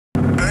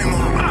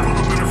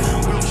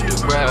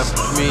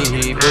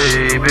me,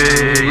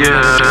 baby,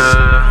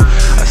 yeah.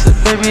 I said,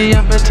 baby,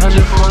 I've been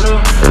touching for the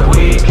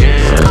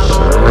weekend. I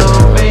don't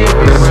know,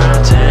 maybe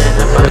around 10.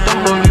 If I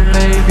don't know you,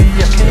 baby,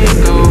 I can't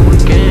go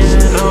again.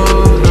 No.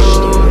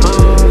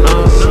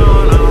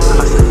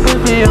 I said,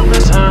 baby, I'm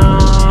in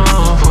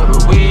town for the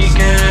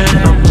weekend.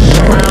 I'm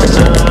around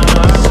town.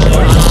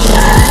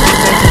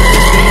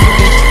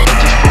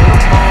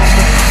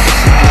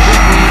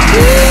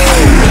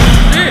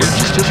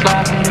 Just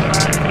ride with me,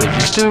 would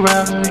you still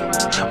ride with me?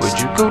 Would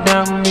you go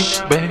down with me,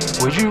 babe?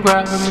 Would you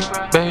ride with me,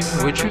 babe?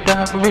 Would you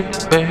die for me,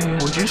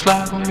 babe? Would you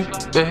slide with me,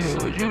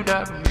 babe? Would you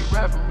die for me,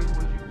 ride for me?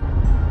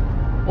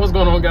 What's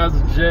going on, guys?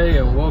 It's Jay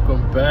and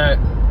welcome back.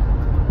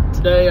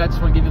 Today I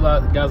just want to give you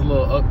guys a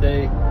little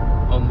update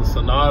on the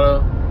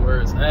Sonata, where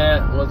it's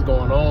at, what's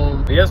going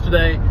on.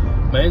 Yesterday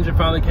my engine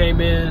finally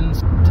came in.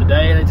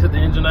 Today they took the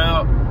engine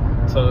out,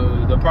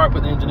 so they'll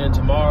probably put the engine in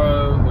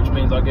tomorrow, which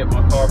means I'll get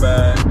my car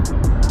back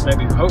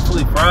maybe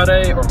hopefully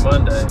Friday or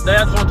Monday. Today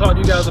I just want to talk to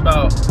you guys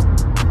about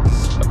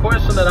a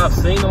question that I've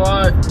seen a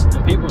lot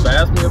and people have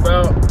asked me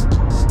about,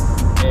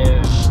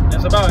 and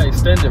it's about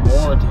extended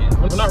warranties.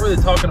 We're not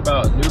really talking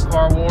about new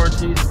car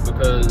warranties,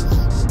 because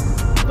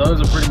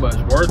those are pretty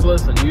much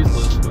worthless and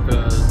useless,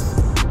 because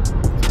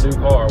it's a new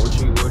car. What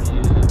you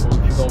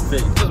gonna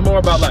fix? This is more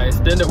about like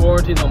extended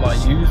warranties on like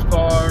used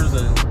cars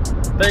and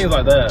things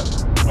like that.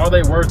 Are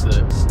they worth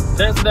it?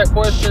 To answer that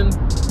question,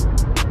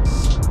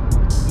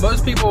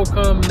 most people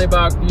come and they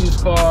buy a used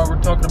car. We're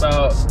talking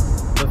about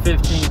the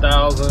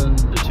 $15,000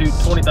 to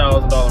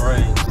 $20,000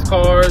 range. These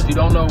cars, you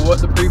don't know what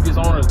the previous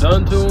owner's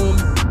done to them.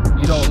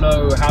 You don't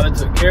know how they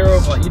took care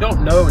of. Like, you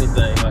don't know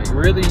anything. Like,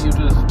 really, you're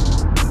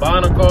just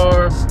buying a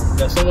car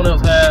that someone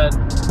else had,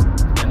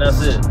 and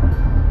that's it.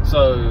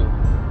 So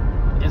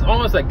it's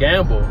almost a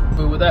gamble.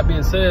 But with that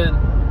being said,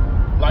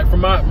 like for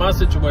my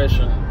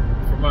situation,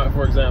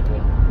 for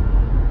example,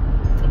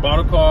 I bought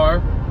a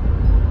car.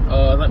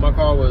 I think my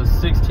car was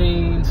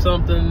 16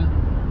 something,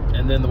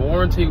 and then my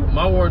warranty was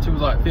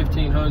like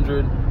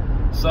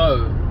 $1,500.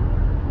 So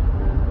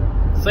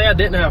say I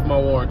didn't have my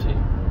warranty,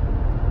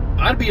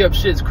 I'd be up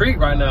shit's creek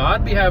right now.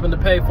 I'd be having to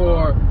pay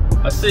for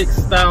a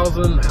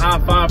 $6,000, high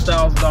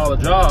 $5,000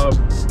 job,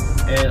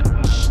 and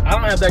I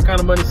don't have that kind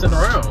of money sitting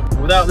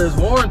around. Without this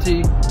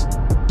warranty,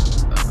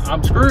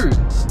 I'm screwed.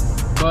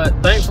 But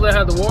thankfully I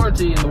had the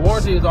warranty, and the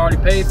warranty has already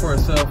paid for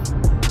itself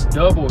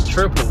double,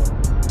 triple.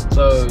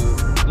 So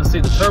let's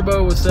see, the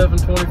turbo was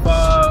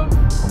 $725,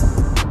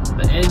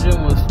 the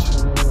engine was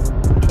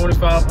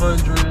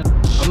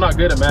 $2,500. I'm not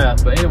good at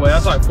math, but anyway,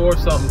 that's like $4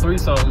 something, $3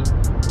 something,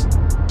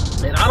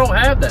 and I don't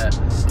have that.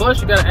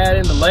 Plus you got to add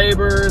in the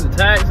labor, the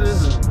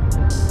taxes,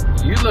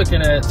 and you're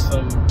looking at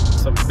some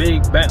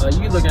big like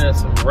you're looking at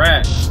some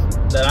racks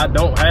that I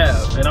don't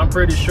have, and I'm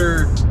pretty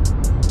sure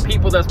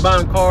people that's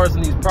buying cars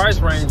in these price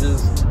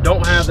ranges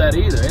don't have that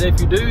either. And if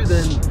you do,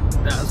 then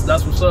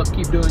that's what's up.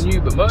 Keep doing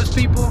you. But most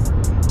people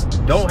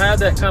don't have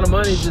that kind of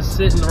money just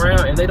sitting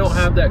around, and they don't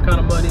have that kind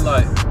of money,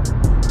 like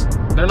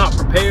they're not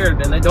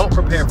prepared, and they don't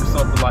prepare for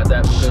something like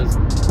that, because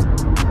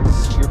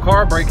your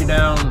car breaking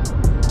down,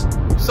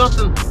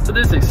 something to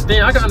this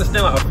extent, I can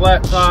understand like a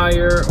flat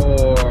tire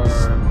or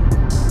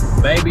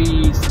maybe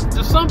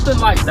just something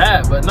like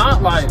that, but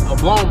not like a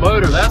blown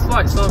motor. That's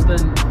like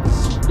something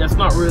that's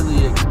not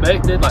really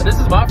expected. Like, this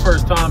is my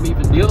first time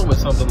even dealing with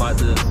something like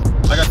this.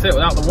 Like I said,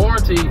 without the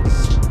warranty,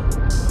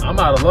 I'm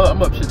out of luck.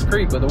 I'm up shit's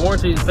creek, but the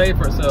warranty is paid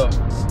for itself.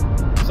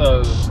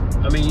 So,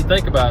 I mean, you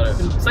think about it.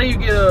 Say you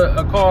get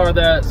a car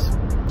that's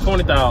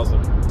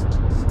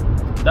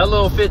 $20,000. That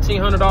little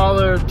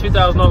 $1,500,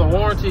 $2,000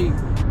 warranty,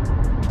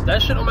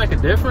 that shit don't make a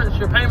difference.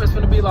 Your payment's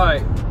gonna be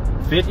like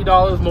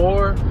 $50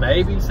 more,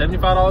 maybe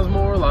 $75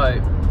 more.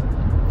 Like,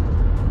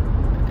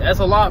 that's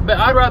a lot. But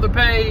I'd rather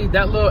pay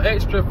that little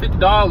extra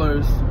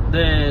 $50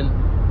 than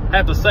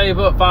have to save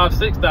up $5,000,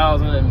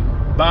 $6,000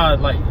 and buy,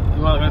 like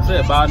I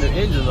said, buy a new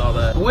engine and all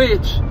that.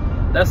 Which,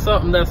 that's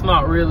something that's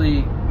not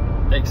really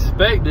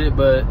expected,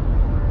 but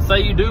say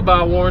you do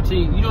buy a warranty,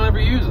 you don't ever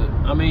use it.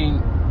 I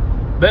mean,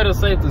 better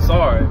safe than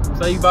sorry.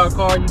 Say you buy a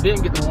car, you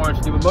didn't get the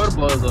warranty, the motor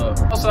blows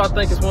up. Also, I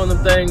think it's one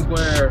of them things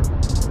where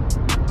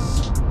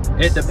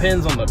it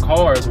depends on the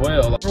car as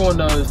well. Like, everyone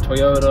knows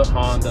Toyota,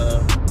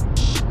 Honda.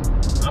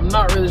 I'm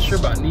not really sure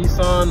about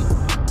Nissan.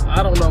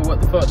 I don't know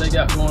what the fuck they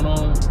got going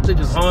on. They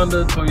just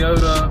Honda,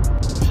 Toyota.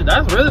 Shit,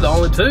 that's really the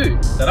only two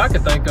that I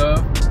could think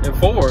of, and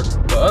Ford.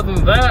 But other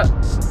than that,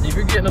 if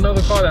you're getting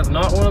another car that's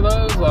not one of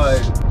those,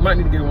 like, you might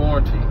need to get a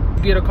warranty.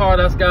 You get a car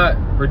that's got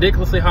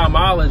ridiculously high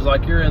mileage,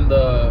 like you're in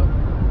the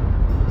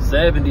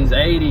 70s,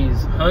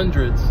 80s,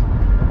 100s,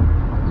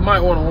 you might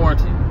want a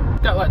warranty.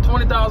 Got like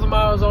 20,000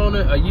 miles on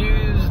it, a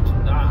used,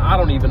 I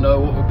don't even know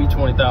what would be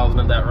 20,000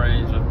 in that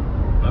range.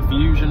 A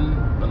Fusion,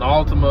 an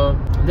Altima.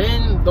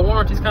 Then the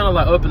warranty's kind of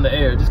like up in the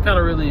air. It just kind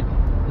of really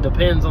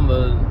depends on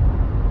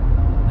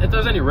if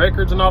there's any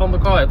records or not on the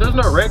car. If there's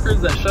no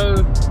records that show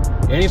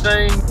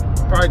anything,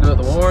 probably go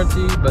with the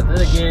warranty. But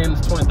then again,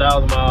 it's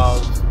 20,000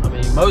 miles. I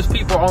mean, most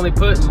people are only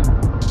putting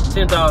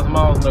 10,000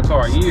 miles in their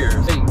car a year.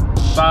 Hey,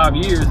 5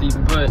 years you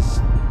can put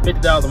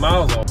 50,000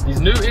 miles on.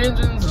 These new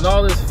engines and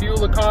all this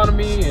fuel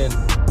economy and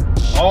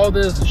all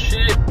this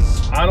shit,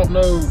 I don't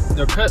know,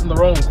 they're cutting the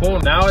wrong corner.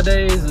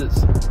 Nowadays,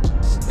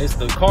 it's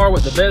the car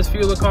with the best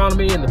fuel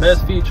economy and the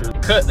best features. They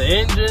cut the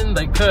engine,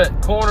 they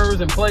cut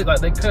corners and places, like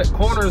they cut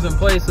corners in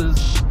places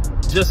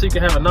just so you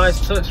can have a nice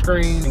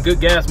touchscreen and good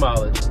gas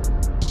mileage.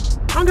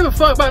 I don't give a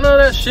fuck about none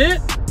of that shit.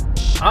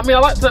 I mean, I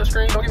like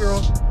touchscreen, don't get me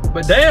wrong.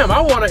 But damn,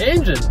 I want an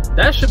engine.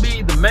 That should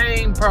be the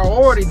main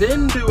priority,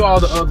 then do all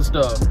the other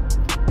stuff.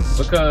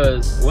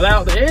 Because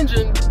without the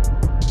engine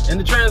and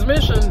the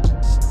transmission,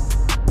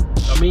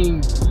 I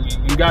mean,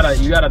 you got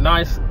a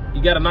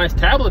nice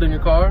tablet in your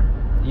car.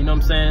 You know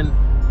what I'm saying?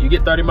 You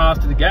get 30 miles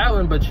to the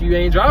gallon, but you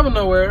ain't driving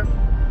nowhere.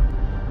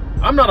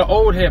 I'm not an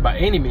old head by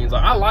any means.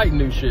 Like, I like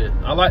new shit.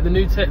 I like the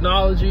new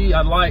technology.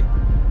 I like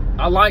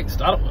all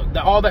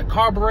that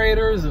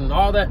carburetors and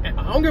all that.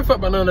 I don't give a fuck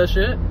about none of that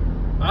shit.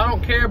 I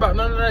don't care about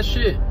none of that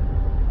shit.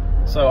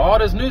 So all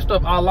this new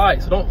stuff I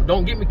like. So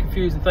don't get me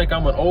confused and think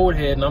I'm an old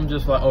head and I'm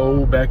just like,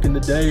 oh, back in the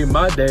day, in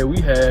my day,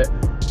 we had.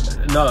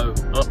 No,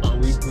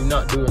 we're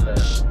not doing that.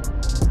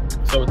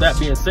 So with that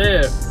being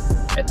said,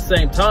 at the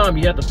same time,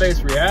 you have to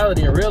face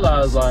reality and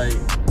realize, like,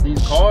 these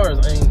cars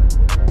ain't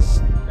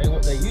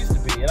what they used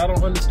to be. And I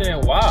don't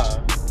understand why.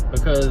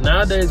 Because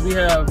nowadays we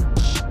have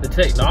the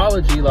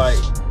technology, like,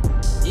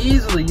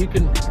 easily you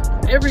can,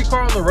 every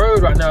car on the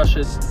road right now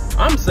should,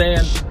 I'm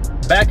saying,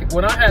 back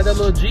when I had that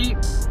little Jeep,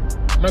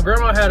 my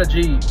grandma had a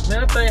Jeep.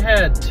 Man, that thing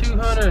had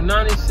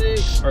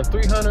 296 or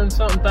 300 and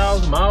something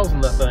thousand miles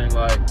on that thing.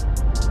 Like,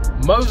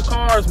 most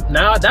cars,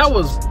 now, that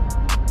was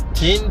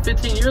 10,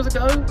 15 years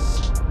ago.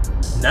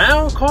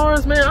 Now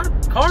cars,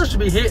 man, cars should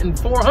be hitting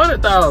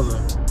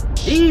 400,000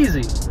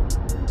 easy.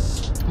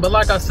 But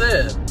like I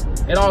said,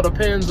 it all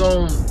depends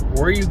on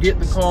where you get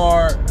the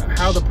car,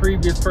 how the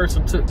previous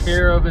person took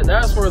care of it.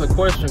 That's where the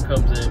question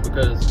comes in,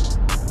 because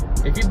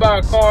if you buy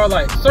a car,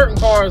 like certain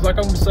cars, like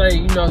I'm gonna say,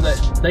 you know,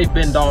 that they've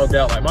been dogged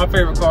out. Like my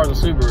favorite car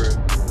is a Subaru,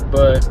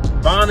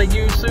 but buying a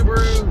used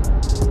Subaru,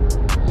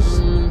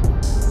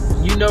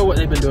 you know what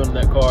they've been doing in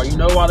that car. You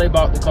know why they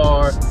bought the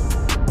car.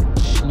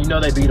 You know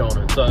they beat on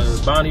it. So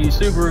buying a used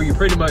Subaru, you're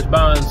pretty much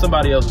buying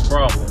somebody else's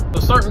problem. So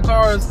certain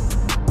cars,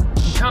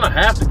 you kind of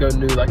have to go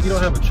new. Like, you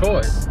don't have a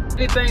choice.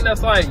 Anything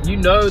that's like, you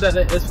know that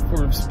it's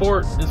for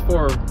sport, it's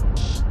for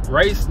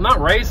race,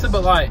 not racing,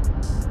 but like,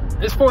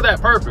 it's for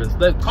that purpose.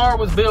 The car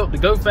was built to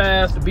go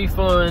fast, to be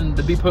fun,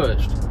 to be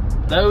pushed.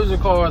 Those are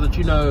cars that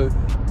you know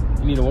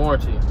you need a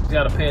warranty. You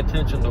gotta pay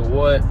attention to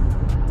what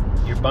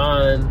you're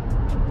buying.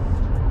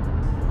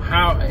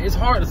 How, it's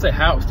hard to say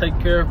how it's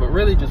taken care of, but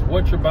really just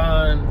what you're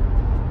buying,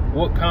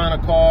 what kind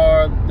of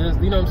car, this,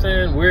 you know what I'm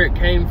saying, where it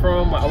came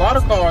from. A lot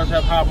of cars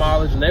have high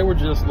mileage and they were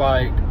just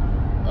like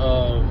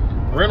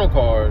rental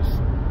cars.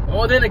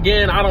 Well, then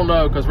again, I don't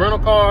know, because rental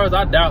cars,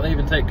 I doubt they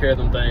even take care of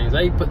them things.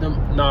 They put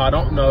them, no, I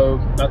don't know.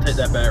 I'll take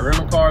that back.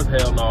 Rental cars,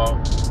 hell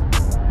no.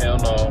 Hell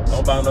no.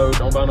 Don't buy no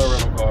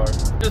rental car.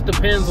 It just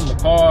depends on the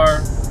car,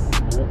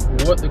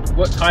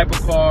 what type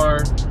of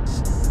car.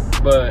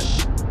 But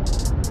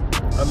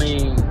I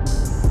mean,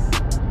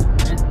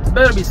 it's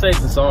better be safe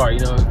than sorry,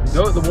 you know.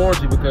 Go with the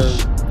warranty,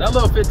 because that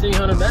little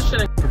 1500, that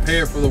shit ain't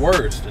prepared for the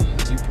worst. And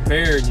you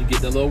prepare and you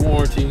get that little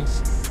warranty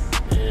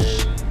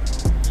and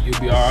you'll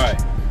be all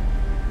right.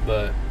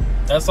 But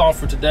that's all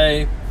for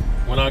today.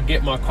 When I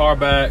get my car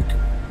back,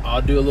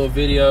 I'll do a little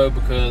video,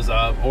 because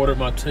I've ordered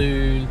my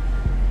tune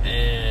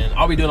and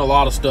I'll be doing a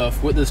lot of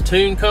stuff with this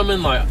tune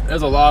coming. Like,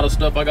 there's a lot of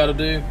stuff I got to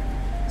do,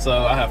 so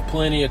I have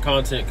plenty of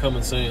content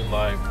coming soon.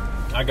 Like,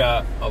 I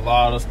got a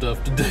lot of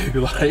stuff to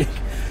do. Like,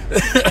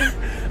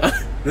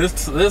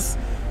 this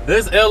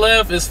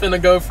LF is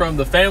finna go from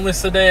the family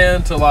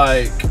sedan to,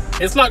 like,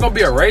 it's not gonna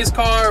be a race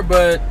car,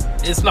 but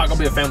it's not gonna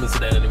be a family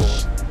sedan anymore.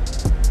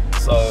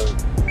 So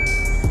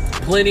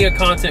plenty of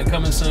content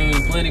coming soon.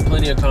 Plenty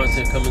of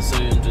content coming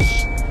soon.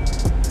 Just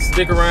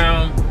stick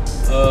around.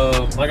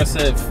 Like I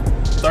said,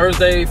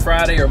 Thursday,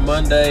 Friday, or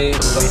Monday,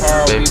 the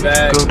car will be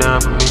back. Go down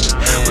for me.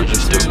 And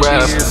Just to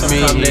rap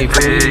sometime me, next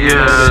week,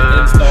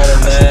 yeah.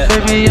 installing that.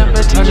 Baby, I'm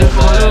a teacher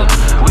for the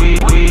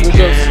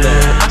weekend.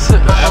 I said,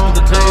 After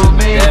the tune,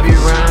 Gabby,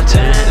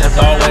 as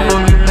always,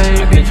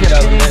 I'll catch you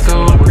guys in the next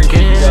one.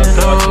 Appreciate you guys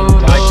watching,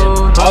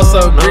 liking.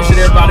 Also,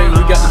 appreciate everybody.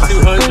 We got the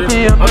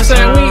 200. I'm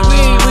saying we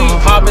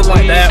pop it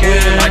like that. We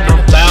ain't like in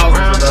the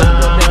thousands or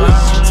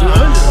nothing.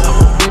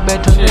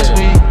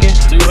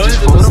 200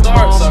 to the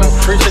start, so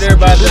appreciate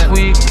everybody that,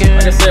 like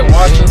I said,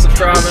 watching,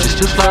 subscribing,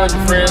 telling your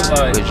friends,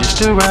 like,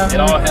 it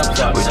all helps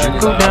out. I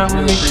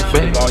really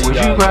appreciate all you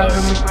guys.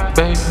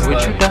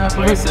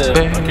 Like I said,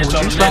 I'll catch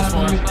y'all on the next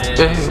one.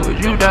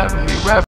 And